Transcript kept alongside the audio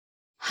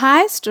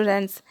Hi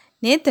students,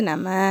 நேற்று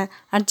நம்ம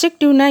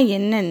அட்ஜெக்டிவ்னா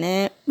என்னன்னு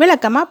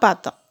விளக்கமாக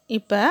பார்த்தோம்.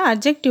 இப்போ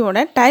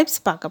அட்ஜெக்டிவோட டைப்ஸ்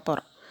பார்க்க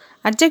போகிறோம்.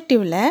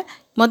 அட்ஜெக்டிவில்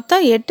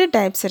மொத்தம் 8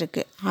 டைப்ஸ்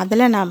இருக்குது.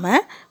 அதில் நாம்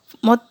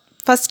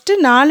ஃபஸ்ட்டு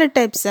 4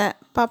 டைப்ஸை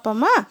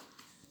பார்ப்போமா?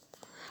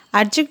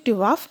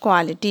 Adjective of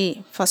quality.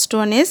 First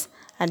one is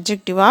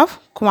adjective of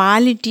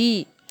quality.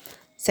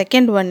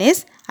 Second one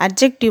is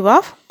adjective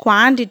of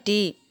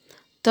quantity.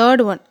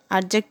 Third one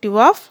adjective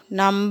of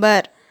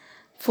number.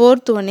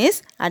 Fourth one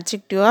is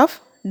adjective of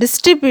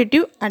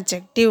distributive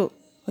adjective.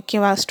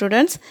 ஓகேவா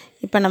ஸ்டூடெண்ட்ஸ்?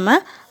 இப்போ நம்ம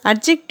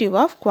அட்ஜெக்டிவ்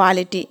ஆஃப்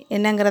குவாலிட்டி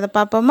என்னங்கிறத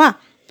பார்ப்போமா?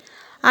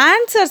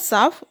 Answers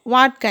of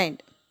what kind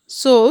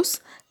shows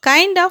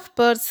kind of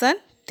person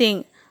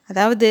thing.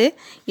 அதாவது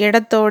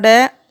இடத்தோட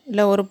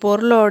இல்லை ஒரு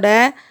பொருளோட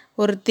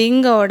ஒரு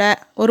திங்கோட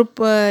ஒரு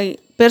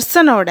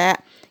பெர்சனோட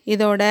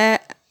இதோட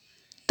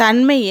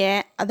தன்மையை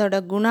அதோட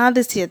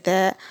குணாதிசயத்தை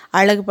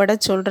அழகுபட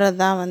சொல்கிறது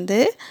தான்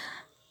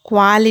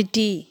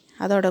குவாலிட்டி.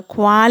 அதோட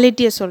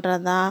குவாலிட்டியை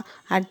சொல்கிறது தான்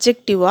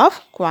adjective of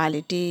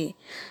quality.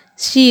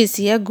 She is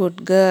a good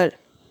girl.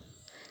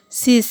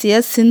 She is a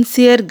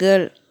sincere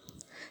girl.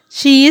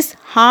 She is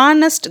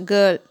honest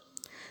girl.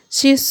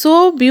 She is so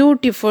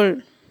beautiful.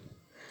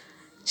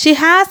 She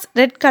has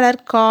red colour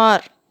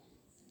car.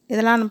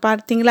 இதெல்லாம்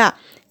பார்த்தீங்களா?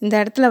 இந்த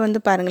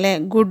இடத்துல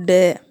பாருங்களேன்,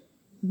 good,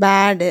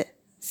 pad,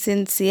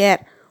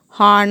 sincere,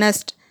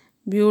 honest,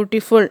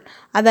 beautiful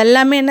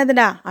அதெல்லாமே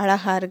என்னதுடா?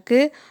 அழகாக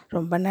இருக்குது,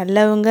 ரொம்ப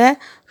நல்லவங்க,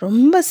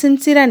 ரொம்ப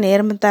சின்சியராக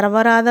நேர்மை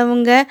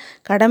தவறாதவங்க,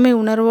 கடமை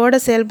உணர்வோடு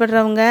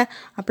செயல்படுறவங்க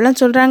அப்படிலாம்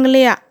சொல்கிறாங்க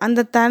இல்லையா?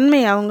 அந்த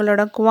தன்மை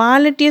அவங்களோட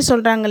குவாலிட்டியை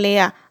சொல்கிறாங்க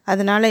இல்லையா?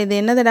 அதனால் இது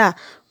என்னதுடா?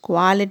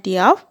 Quality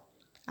of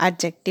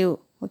adjective.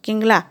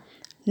 ஓகேங்களா?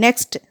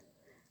 Next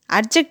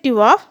adjective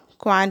of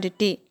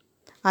quantity.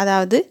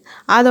 அதாவது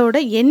அதோட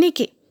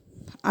எண்ணிக்கை.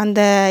 அந்த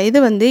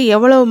இது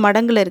எவ்வளவு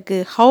மடங்கில்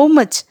இருக்குது, ஹவு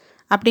மச்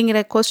அப்படிங்கிற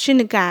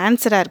கொஸ்டினுக்கு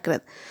ஆன்சராக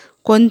இருக்கிறது.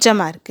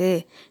 கொஞ்சமாக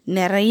இருக்குது,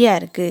 நிறையா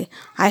இருக்குது.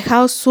 I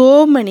have so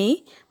many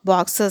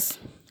boxes.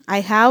 I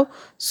have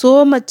so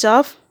much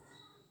of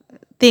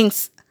things,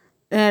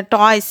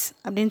 toys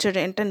அப்படின்னு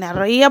சொல்லிட்டு என்கிட்ட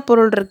நிறையா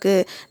பொருள்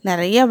இருக்குது,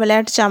 நிறையா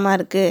விளையாட்டு சாமான்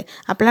இருக்குது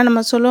அப்படிலாம்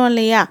நம்ம சொல்லுவோம்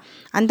இல்லையா?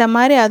 அந்த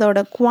மாதிரி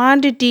அதோட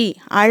குவான்டிட்டி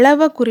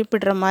அளவை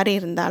குறிப்பிடுற மாதிரி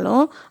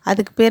இருந்தாலும்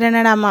அதுக்கு பேர்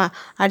என்னடாமா?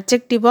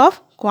 Adjective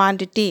of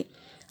quantity.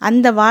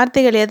 அந்த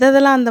வார்த்தைகள்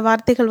எதெல்லாம் அந்த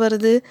வார்த்தைகள்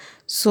வருது?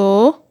 ஸோ,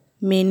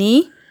 மெனி,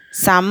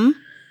 சம்,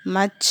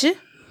 மச்,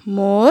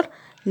 மோர்,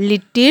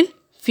 லிட்டில்,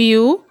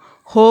 ஃபியூ,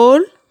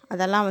 ஹோல்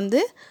அதெல்லாம்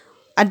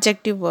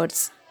அட்ஜெக்டிவ்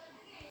வேர்ட்ஸ்.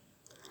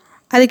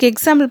 அதுக்கு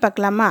எக்ஸாம்பிள்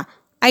பார்க்கலாமா?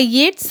 I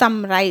ate some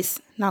rice.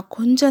 நான்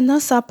கொஞ்சம்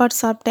தான் சாப்பாடு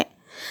சாப்பிட்டேன்.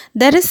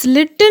 There is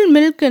little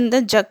milk in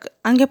the jug.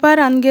 அங்கே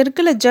பாரு, அங்கே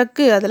இருக்குல்ல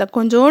ஜக்கு, அதில்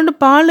கொஞ்சோண்டு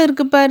பால்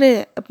இருக்குது பாரு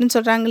அப்படின்னு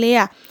சொல்கிறாங்க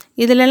இல்லையா?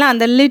 இதிலெல்லாம்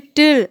அந்த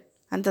லிட்டில்,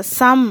 அந்த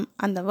சம்,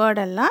 அந்த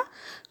வேர்டெல்லாம்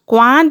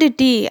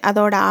குவான்டிட்டி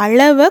அதோட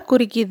அளவை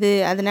குறிக்குது.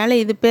 அதனால்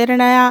இது பேர்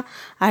என்ன?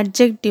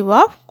 Adjective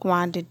of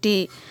quantity.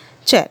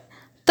 சரி,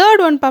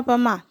 தேர்ட் ஒன்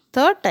பார்ப்போமா?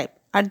 Third type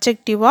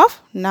adjective of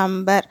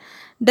number.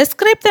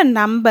 Describe the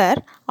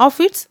number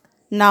of its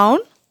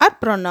noun or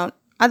pronoun.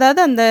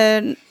 அதாவது அந்த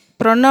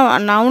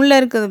நவுனில்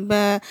இருக்கிறது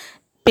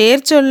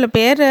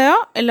பேரோ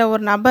இல்லை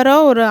ஒரு நபரோ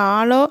ஒரு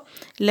ஆளோ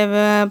இல்லை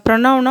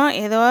ப்ரொனவுனோ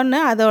ஏதோ ஒன்று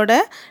அதோட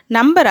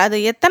நம்பர், அது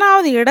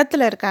எத்தனாவது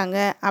இடத்துல இருக்காங்க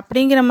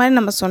அப்படிங்கிற மாதிரி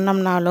நம்ம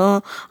சொன்னோம்னாலும்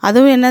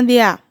அதுவும்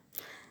என்னதியா?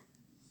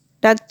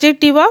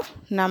 Adjective of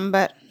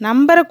number.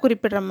 நம்பரை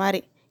குறிப்பிடுற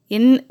மாதிரி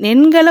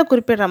எண்களை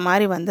குறிப்பிடுற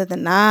மாதிரி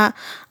வந்ததுன்னா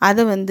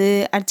அது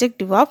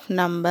adjective of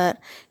number.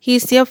 He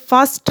is a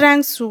first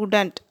rank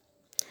student.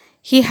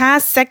 He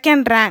has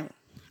second rank.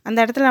 அந்த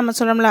இடத்துல நம்ம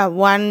சொல்கிறோம்ல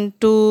 1,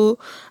 2,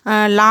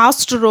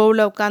 லாஸ்ட்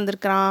ரோவில்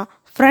உட்காந்துருக்கிறான்,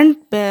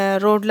 ஃப்ரண்ட்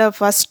ரோடில்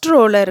ஃபஸ்ட்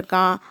ரோவில்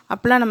இருக்கான்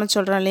அப்படிலாம் நம்ம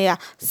சொல்கிறோம் இல்லையா?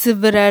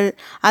 சிவரல்.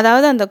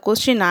 அதாவது அந்த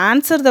question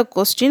answer the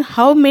question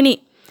how many,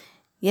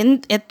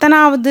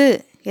 எத்தனாவது,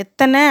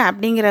 எத்தனை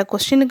அப்படிங்கிற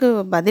கொஸ்டினுக்கு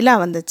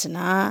பதிலாக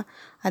வந்துச்சுன்னா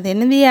அது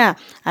என்னதியா?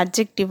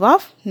 Adjective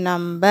of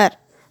number.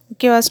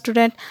 ஓகேவா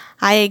student?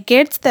 I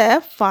gets the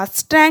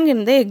first rank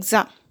in the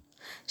exam.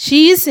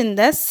 She is in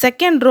the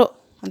second row.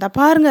 அந்த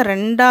பாருங்கள்,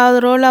 2வது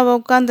ரோவில் அவள்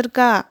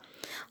உட்காந்துருக்கா.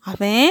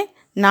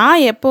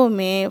 நான்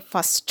எப்போவுமே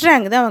ஃபஸ்ட்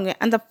ரேங்க் தான் வாங்குவேன்.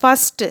 அந்த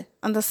ஃபஸ்ட்டு,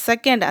 அந்த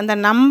செகண்ட், அந்த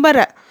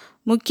நம்பரை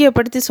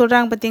முக்கியப்படுத்தி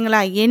சொல்கிறாங்க பார்த்தீங்களா?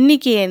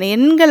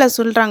 எண்களை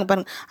சொல்கிறாங்க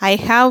பாருங்கள். I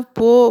have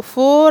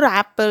 4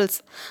 apples.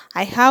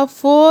 I have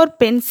 4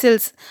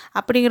 pencils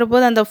அப்படிங்கிற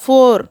போது அந்த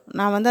 4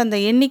 நான் அந்த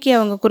எண்ணிக்கையை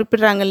அவங்க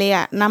குறிப்பிட்றாங்க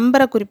இல்லையா?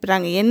 நம்பரை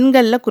குறிப்பிட்றாங்க,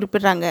 எண்களில்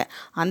குறிப்பிட்றாங்க.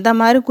 அந்த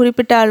மாதிரி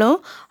குறிப்பிட்டாலும்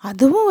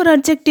அதுவும் ஒரு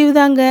அட்ஜெக்டிவ்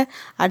தாங்க,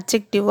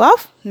 adjective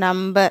of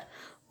number.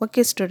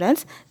 Okay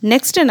students,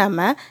 next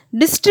நம்ம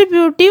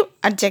டிஸ்ட்ரிபியூட்டிவ்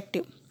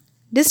அட்ஜெக்டிவ்.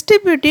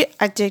 டிஸ்ட்ரிபியூட்டிவ்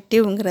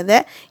அட்ஜெக்டிவ்ங்கிறத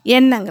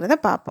என்னங்கிறத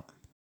பார்ப்போம்.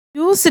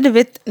 Used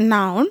with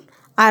noun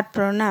or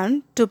pronoun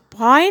to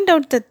point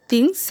out the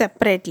things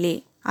separately.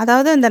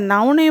 அதாவது அந்த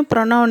நவுனையும்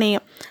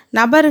ப்ரொனவுனையும்,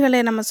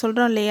 நபர்களை நம்ம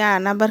சொல்கிறோம் இல்லையா?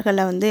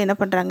 நபர்களை என்ன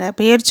பண்ணுறாங்க?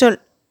 பெயர்ச்சொல்,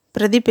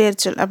 பிரதி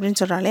பெயர்ச்சொல் அப்படின்னு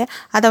சொல்கிறோம் இல்லையா?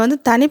 அதை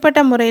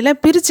தனிப்பட்ட முறையில்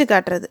பிரித்து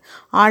காட்டுறது.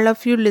 ஆல்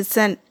ஆஃப் யூ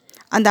லிசன்,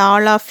 அந்த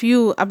ஆல் ஆஃப்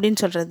யூ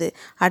அப்படின்னு சொல்கிறது.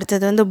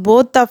 அடுத்தது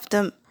both of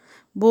them,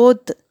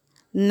 both,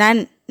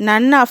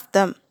 none of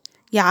them,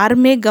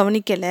 யாருமே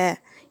கவனிக்கலை.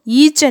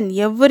 Each and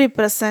every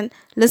person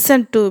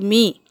listen to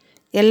me.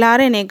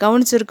 எல்லாரும் என்னை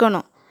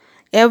கவனிச்சிருக்கணும்.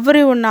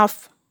 எவ்ரி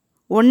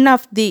ஒன்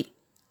ஆஃப் தி,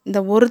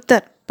 இந்த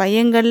ஒருத்தர்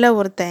பையங்களில்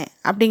ஒருத்தன்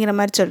அப்படிங்கிற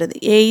மாதிரி சொல்லுது.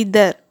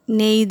 எய்தர்,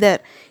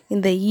 நெய்தர்,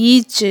 இந்த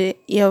each,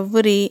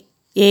 every,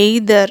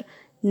 either,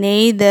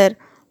 neither,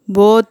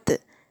 both,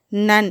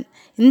 none,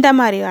 இந்த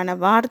மாதிரியான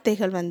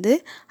வார்த்தைகள் வந்து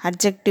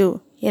அட்ஜெக்டிவ்.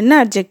 என்ன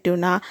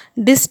அட்ஜெக்டிவ்னா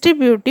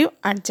டிஸ்ட்ரிபியூட்டிவ்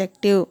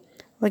அட்ஜெக்டிவ்.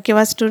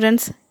 ஓகேவா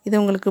ஸ்டூடெண்ட்ஸ்? இது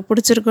உங்களுக்கு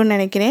பிடிச்சிருக்குன்னு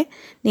நினைக்கிறேன்.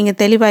 நீங்கள்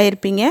தெளிவாக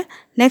இருப்பீங்க.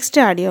 நெக்ஸ்ட்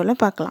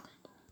ஆடியோவில் பார்க்கலாம்.